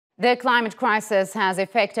The climate crisis has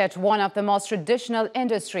affected one of the most traditional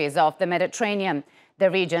industries of the Mediterranean.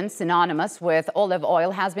 The region, synonymous with olive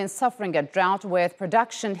oil, has been suffering a drought with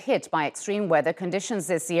production hit by extreme weather conditions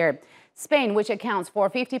this year. Spain, which accounts for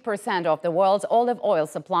 50% of the world's olive oil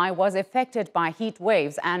supply, was affected by heat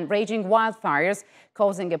waves and raging wildfires,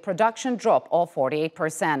 causing a production drop of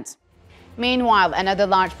 48%. Meanwhile, another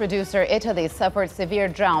large producer, Italy, suffered severe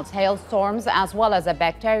droughts, hailstorms, as well as a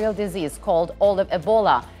bacterial disease called olive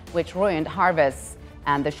Ebola, which ruined harvests.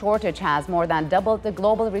 And the shortage has more than doubled the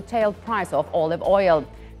global retail price of olive oil.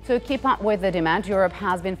 To keep up with the demand, Europe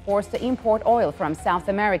has been forced to import oil from South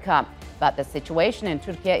America. But the situation in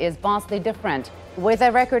Turkiye is vastly different. With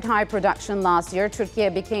a record high production last year,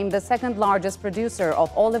 Turkiye became the second largest producer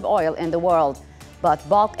of olive oil in the world. But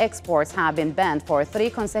bulk exports have been banned for 3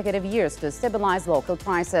 consecutive years to stabilize local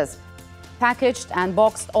prices. Packaged and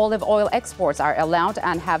boxed olive oil exports are allowed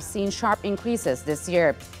and have seen sharp increases this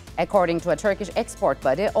year. According to a Turkish export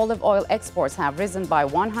body, olive oil exports have risen by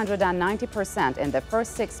 190% in the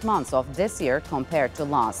first 6 months of this year compared to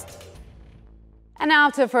last. And now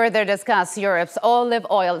to further discuss Europe's olive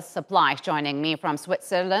oil supply, joining me from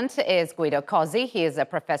Switzerland is Guido Cozzi. He is a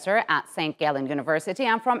professor at St. Gallen University,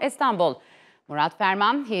 and from Istanbul, Murat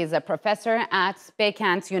Ferman. He is a professor at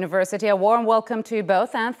Beykent University. A warm welcome to you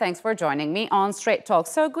both, and thanks for joining me on Straight Talk.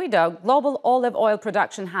 So, Guido, global olive oil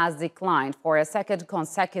production has declined for a second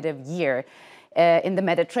consecutive year in the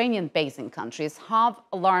Mediterranean basin countries. How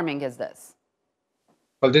alarming is this?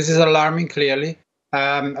 Well, this is alarming, clearly,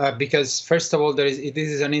 because, first of all, this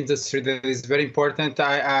is an industry that is very important.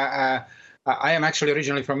 I am actually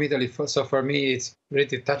originally from Italy, so for me it's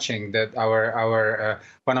really touching that our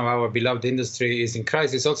one of our beloved industry is in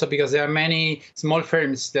crisis. Also because there are many small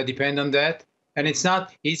firms that depend on that, and it's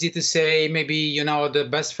not easy to say maybe the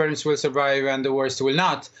best firms will survive and the worst will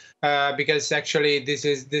not, because actually this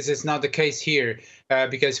is not the case here,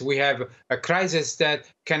 because we have a crisis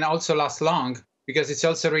that can also last long. Because it's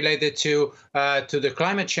also related to the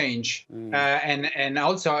climate change, and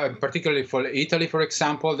also particularly for Italy, for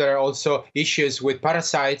example, there are also issues with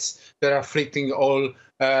parasites that are afflicting all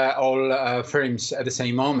firms at the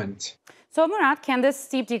same moment. So, Murat, can this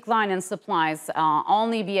steep decline in supplies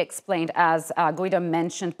only be explained, as Guido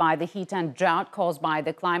mentioned, by the heat and drought caused by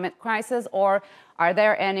the climate crisis, or are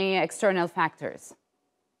there any external factors?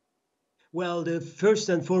 Well, first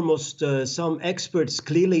and foremost, some experts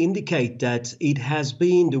clearly indicate that it has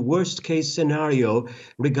been the worst case scenario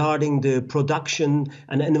regarding the production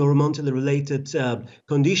and environmentally related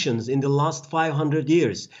conditions in the last 500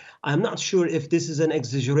 years. I'm not sure if this is an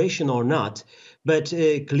exaggeration or not, but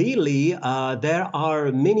clearly there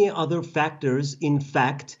are many other factors, in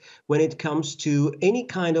fact, when it comes to any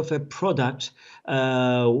kind of a product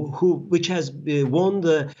which has won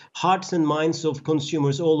the hearts and minds of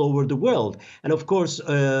consumers all over the world. And of course,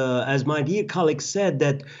 as my dear colleague said,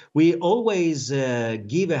 that we always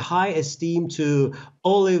give a high esteem to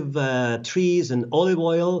olive trees and olive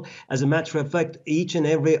oil. As a matter of fact, each and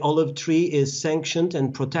every olive tree is sanctioned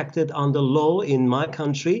and protected under law in my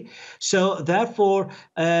country. So therefore,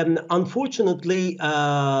 unfortunately,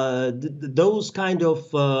 those kind of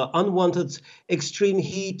unwanted extreme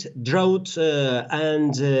heat, drought,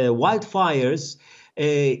 and wildfires,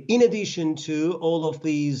 in addition to all of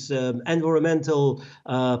these environmental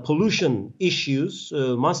pollution issues,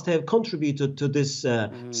 must have contributed to this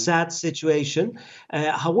sad situation.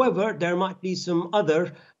 However, there might be some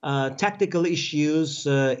other tactical issues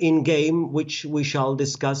in game, which we shall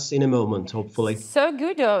discuss in a moment, hopefully. So,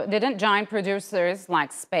 Guido, didn't giant producers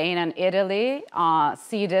like Spain and Italy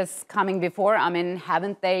see this coming before? I mean,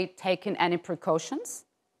 haven't they taken any precautions?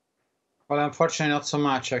 Well, unfortunately, not so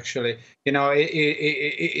much, actually.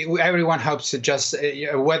 Everyone hopes that just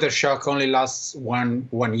a weather shock only lasts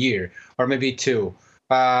one year or maybe 2.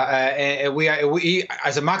 We,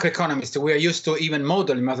 as a macroeconomist, we are used to even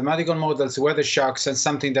modeling, mathematical models, weather shocks, and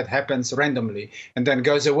something that happens randomly and then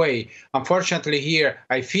goes away. Unfortunately, here,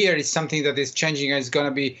 I fear it's something that is changing and is going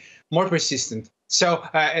to be more persistent. So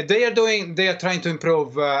they are trying to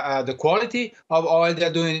improve the quality of oil. They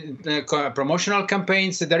are doing promotional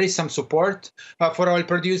campaigns. There is some support for oil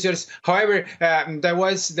producers. However, there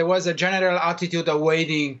was a general attitude of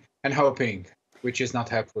waiting and hoping, which is not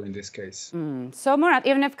helpful in this case. So, Murat,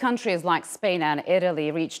 even if countries like Spain and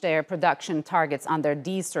Italy reach their production targets under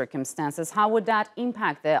these circumstances, how would that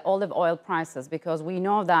impact the olive oil prices? Because we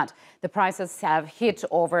know that the prices have hit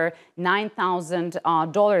over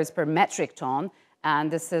 $9,000 per metric ton.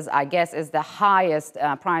 And this is, I guess, is the highest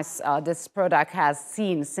price this product has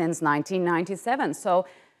seen since 1997. So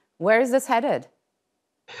where is this headed?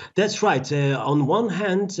 That's right. On one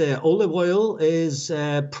hand, olive oil is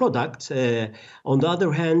a product. On the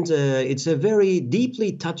other hand, it's a very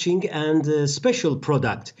deeply touching and special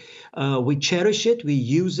product. We cherish it, we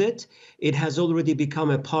use it. It has already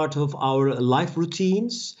become a part of our life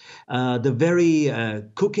routines, the very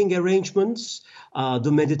cooking arrangements,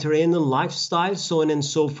 the Mediterranean lifestyle, so on and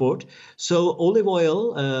so forth. So olive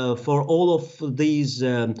oil, for all of these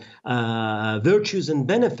virtues and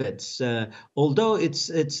benefits, although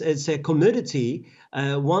it's a commodity,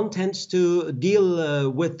 one tends to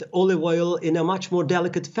deal with olive oil in a much more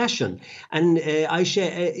delicate fashion. And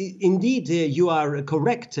Ayşe, indeed, you are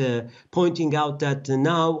correct pointing out that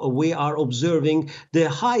now we are observing the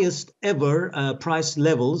highest ever price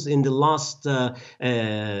levels in the last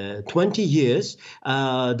 20 years.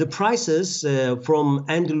 The prices from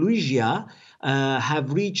Andalusia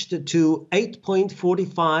have reached to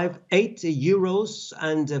 8.45, 8 euros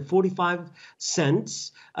and 45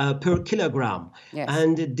 cents per kilogram. Yes.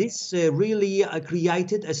 And this really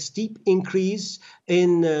created a steep increase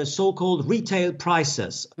in so-called retail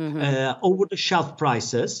prices, over the shelf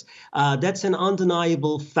prices. That's an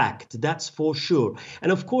undeniable fact, that's for sure.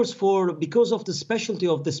 And of course, because of the specialty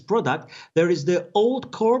of this product, there is the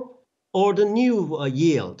old crop or the new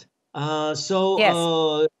yield. Yes.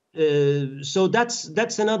 So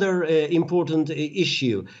that's another important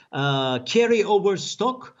issue. Carryover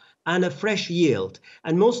stock and a fresh yield.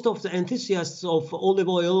 And most of the enthusiasts of olive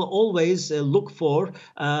oil always look for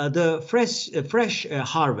the fresh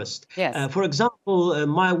harvest. Yes. For example,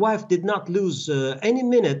 my wife did not lose any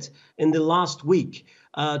minute in the last week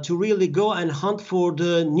to really go and hunt for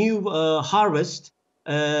the new harvest,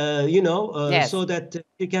 Yes. so that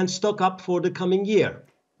she can stock up for the coming year.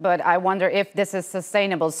 But I wonder if this is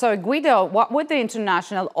sustainable. So, Guido, what would the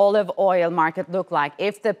international olive oil market look like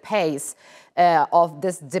if the pace of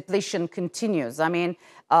this depletion continues? I mean,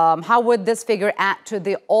 how would this figure add to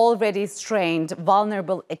the already strained,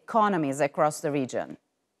 vulnerable economies across the region?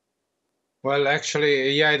 Well,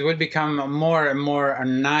 actually, yeah, it will become more and more a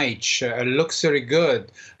niche, a luxury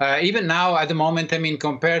good. Even now, at the moment, I mean,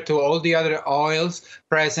 compared to all the other oils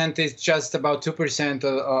present, it's just about 2%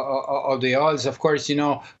 of the oils. Of course,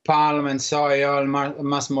 palm and soy oil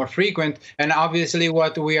much more frequent. And obviously,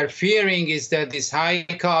 what we are fearing is that this high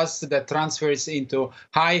cost that transfers into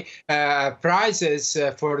high prices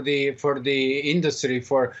for the industry,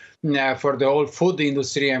 for the whole food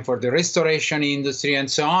industry and for the restoration industry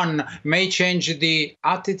and so on, may change the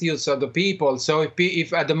attitudes of the people. So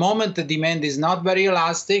if at the moment the demand is not very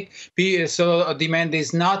elastic, so demand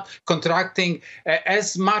is not contracting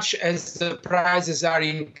as much as the prices are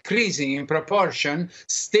increasing in proportion,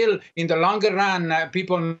 still in the longer run,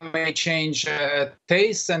 people may change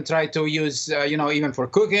tastes and try to use, even for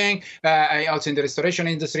cooking, also in the restoration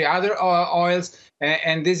industry, other oils.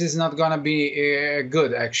 And this is not going to be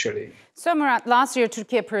good, actually. So, Murat, last year,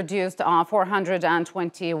 Turkey produced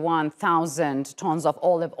 421,000 tons of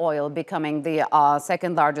olive oil, becoming the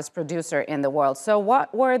second largest producer in the world. So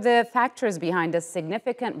what were the factors behind this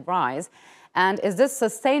significant rise? And is this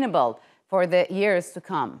sustainable for the years to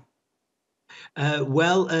come?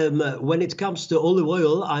 When it comes to olive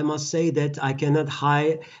oil, I must say that I cannot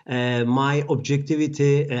hide my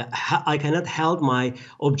objectivity. I cannot hold my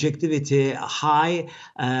objectivity high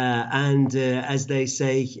and, as they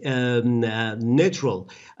say, neutral,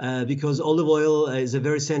 because olive oil is a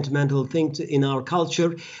very sentimental thing in our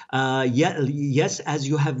culture. Yes, as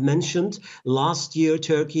you have mentioned, last year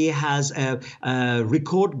Turkey has a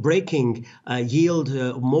record-breaking yield,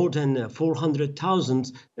 more than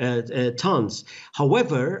 400,000 tons.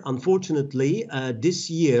 However, unfortunately, this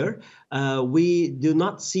year, we do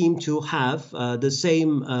not seem to have the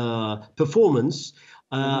same performance.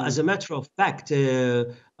 As a matter of fact,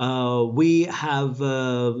 we have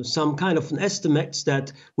some kind of estimates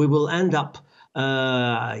that we will end up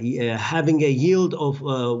having a yield of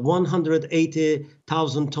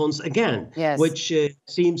 180,000 tons again, yes, which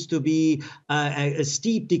seems to be a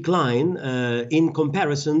steep decline in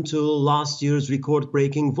comparison to last year's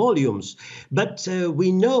record-breaking volumes. But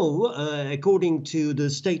we know, according to the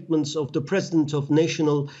statements of the president of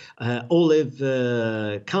National Olive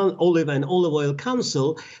and Olive Oil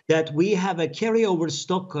Council, that we have a carryover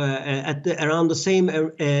stock at around the same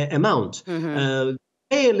amount.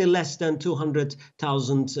 Barely less than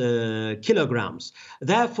 200,000 kilograms.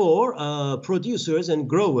 Therefore, producers and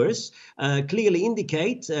growers clearly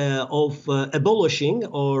indicate of abolishing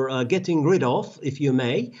or getting rid of, if you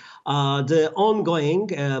may, the ongoing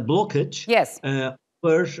blockage. Yes.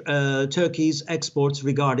 Turkey's exports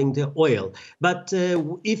regarding the oil. But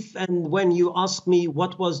if and when you ask me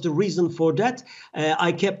what was the reason for that,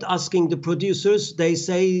 I kept asking the producers. They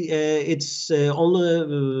say it's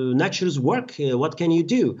only nature's work. What can you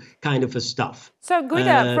do? Kind of a stuff. So,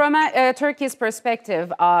 Guido, from Turkey's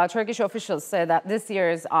perspective, Turkish officials said that this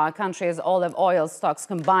year's country's olive oil stocks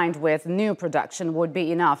combined with new production would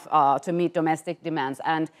be enough to meet domestic demands.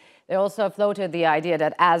 And they also floated the idea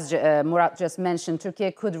that, as Murat just mentioned, Turkey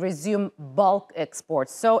could resume bulk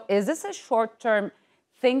exports. So is this a short-term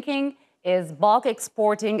thinking? Is bulk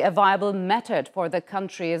exporting a viable method for the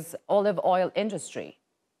country's olive oil industry?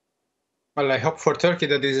 Well, I hope for Turkey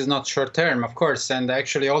that this is not short term, of course, and I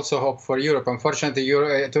actually also hope for Europe. Unfortunately,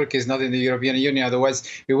 Turkey is not in the European Union. Otherwise,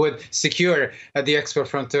 we would secure the export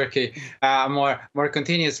from Turkey more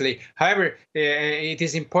continuously. However, it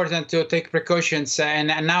is important to take precautions, and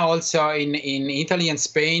now also in Italy and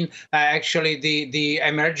Spain, actually the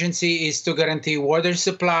emergency is to guarantee water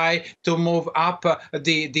supply, to move up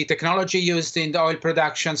the technology used in the oil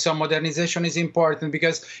production. So modernization is important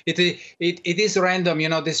because it is random. You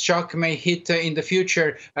know, this shock may hit in the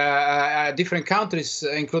future different countries,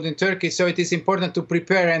 including Turkey. So it is important to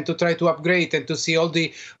prepare and to try to upgrade and to see all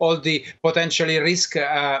the potentially risk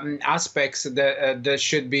aspects that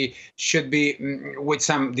should be with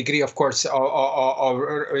some degree, of course, of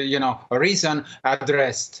reason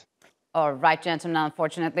addressed. All right, gentlemen.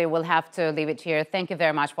 Unfortunately, we'll have to leave it here. Thank you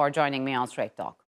very much for joining me on Straight Talk.